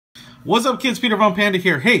What's up, kids? Peter von Panda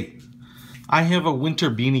here. Hey, I have a winter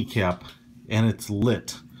beanie cap and it's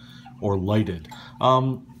lit or lighted.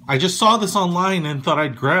 I just saw this online and thought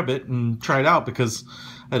I'd grab it and try it out because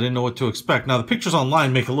I didn't know what to expect. Now the pictures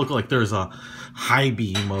online make it look like there's a high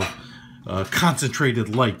beam of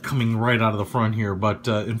concentrated light coming right out of the front here, but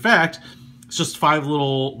in fact it's just 5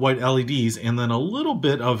 little white LEDs and then a little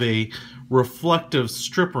bit of a reflective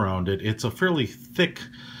strip around it. It's a fairly thick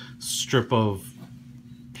strip of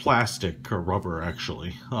plastic or rubber,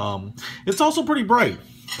 actually. It's also pretty bright,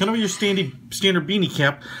 kind of your standard beanie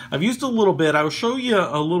cap. I've used a little bit. I'll show you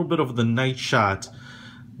a little bit of the night shot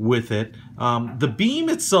with it. The beam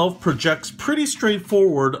itself projects pretty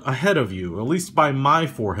straightforward ahead of you, at least by my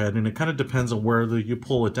forehead, and it kind of depends on where you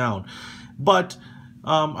pull it down. But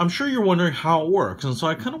I'm sure you're wondering how it works, and so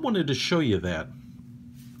I kind of wanted to show you that.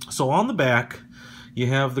 So on the back, you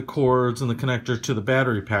have the cords and the connector to the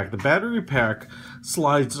battery pack. The battery pack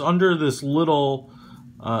slides under this little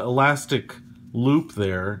elastic loop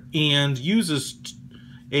there and uses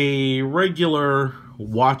a regular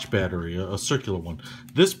watch battery, a circular one.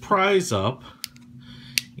 This pries up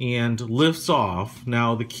and lifts off.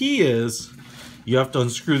 Now the key is you have to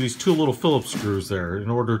unscrew these 2 little Phillips screws there in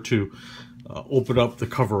order to open up the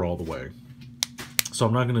cover all the way. So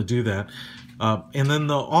I'm not going to do that. And then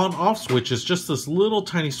the on-off switch is just this little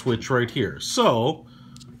tiny switch right here. So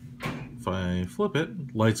if I flip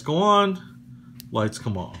it, lights go on, lights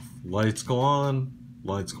come off, lights go on,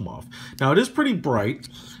 lights come off. Now it is pretty bright,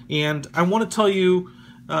 and I want to tell you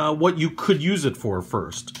what you could use it for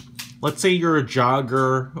first. Let's say you're a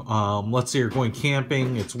jogger, let's say you're going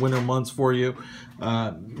camping, it's winter months for you.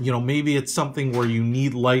 You know, maybe it's something where you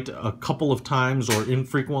need light a couple of times or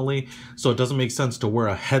infrequently, so it doesn't make sense to wear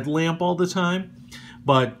a headlamp all the time,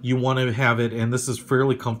 but you want to have it, and this is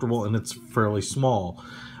fairly comfortable and it's fairly small.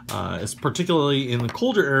 It's particularly in the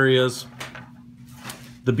colder areas,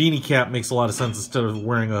 the beanie cap makes a lot of sense instead of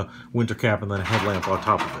wearing a winter cap and then a headlamp on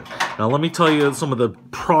top of it. Now let me tell you some of the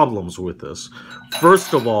problems with this.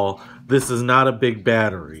 First of all, this is not a big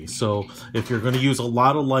battery, so if you're going to use a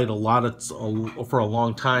lot of light for a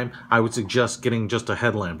long time, I would suggest getting just a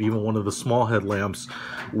headlamp. Even one of the small headlamps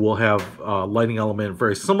will have a lighting element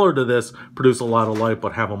very similar to this, produce a lot of light,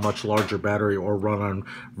 but have a much larger battery or run on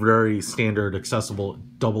very standard accessible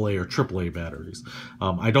AA or AAA batteries.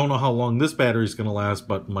 I don't know how long this battery is going to last,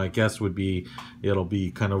 but my guess would be it'll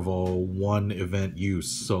be kind of a one event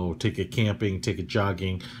use. So take it camping, take it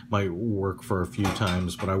jogging, might work for a few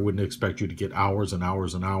times, but I wouldn't expect you to get hours and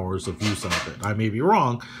hours and hours of use out of it. I may be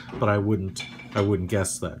wrong, but I wouldn't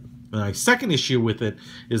guess that. My second issue with it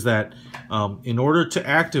is that in order to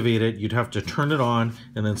activate it, you'd have to turn it on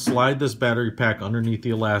and then slide this battery pack underneath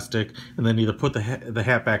the elastic, and then either put the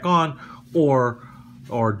hat back on or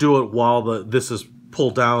do it while this is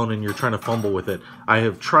pulled down and you're trying to fumble with it. I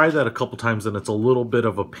have tried that a couple times and it's a little bit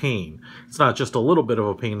of a pain. It's not just a little bit of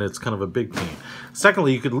a pain, it's kind of a big pain.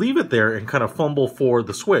 Secondly, you could leave it there and kind of fumble for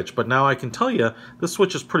the switch, but now I can tell you this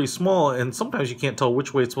switch is pretty small and sometimes you can't tell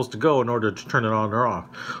which way it's supposed to go in order to turn it on or off.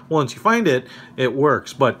 Once you find it, it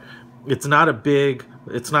works, but it's not a big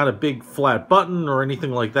flat button or anything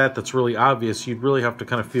like that that's really obvious. You'd really have to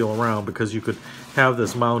kind of feel around because you could have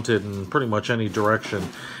this mounted in pretty much any direction.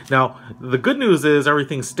 Now, the good news is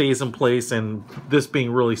everything stays in place, and this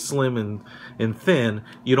being really slim and thin,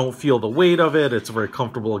 you don't feel the weight of it. It's very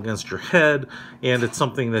comfortable against your head, and it's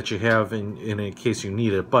something that you have in case you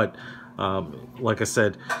need it. But like I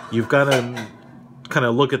said, you've got to kind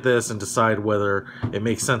of look at this and decide whether it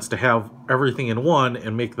makes sense to have everything in one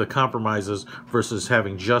and make the compromises versus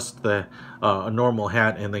having just a normal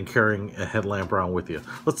hat and then carrying a headlamp around with you.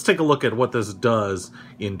 Let's take a look at what this does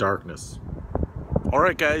in darkness.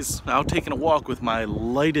 Alright guys, now taking a walk with my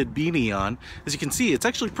lighted beanie on. As you can see, it's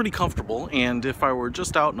actually pretty comfortable, and if I were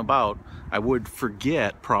just out and about, I would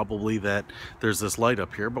forget probably that there's this light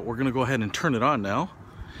up here, but we're going to go ahead and turn it on now.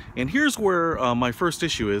 And here's where my first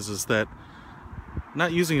issue is that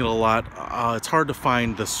not using it a lot, it's hard to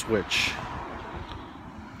find the switch.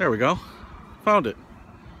 There we go, found it.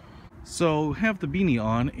 So have the beanie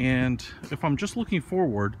on, and if I'm just looking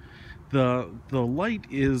forward, the light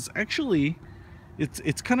is actually,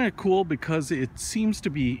 it's kind of cool because it seems to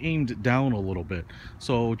be aimed down a little bit.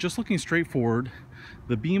 So just looking straight forward,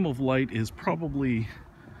 the beam of light is probably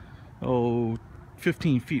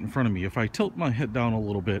 15 feet in front of me. If I tilt my head down a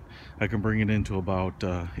little bit, I can bring it into about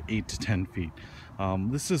 8 to 10 feet.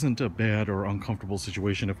 This isn't a bad or uncomfortable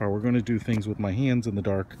situation. If I were going to do things with my hands in the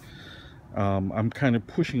dark, I'm kind of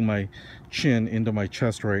pushing my chin into my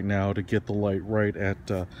chest right now to get the light right at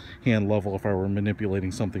hand level if I were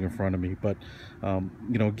manipulating something in front of me. But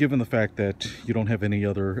you know, given the fact that you don't have any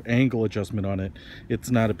other angle adjustment on it, it's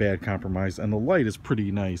not a bad compromise, and the light is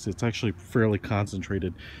pretty nice. It's actually fairly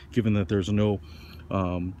concentrated, given that there's no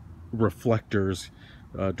reflectors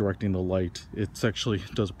directing the light. It's actually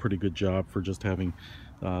does a pretty good job for just having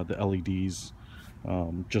the LEDs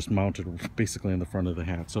just mounted basically in the front of the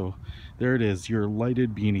hat. So there it is, your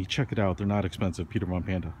lighted beanie. Check it out, they're not expensive. Peter von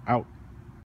Panda out.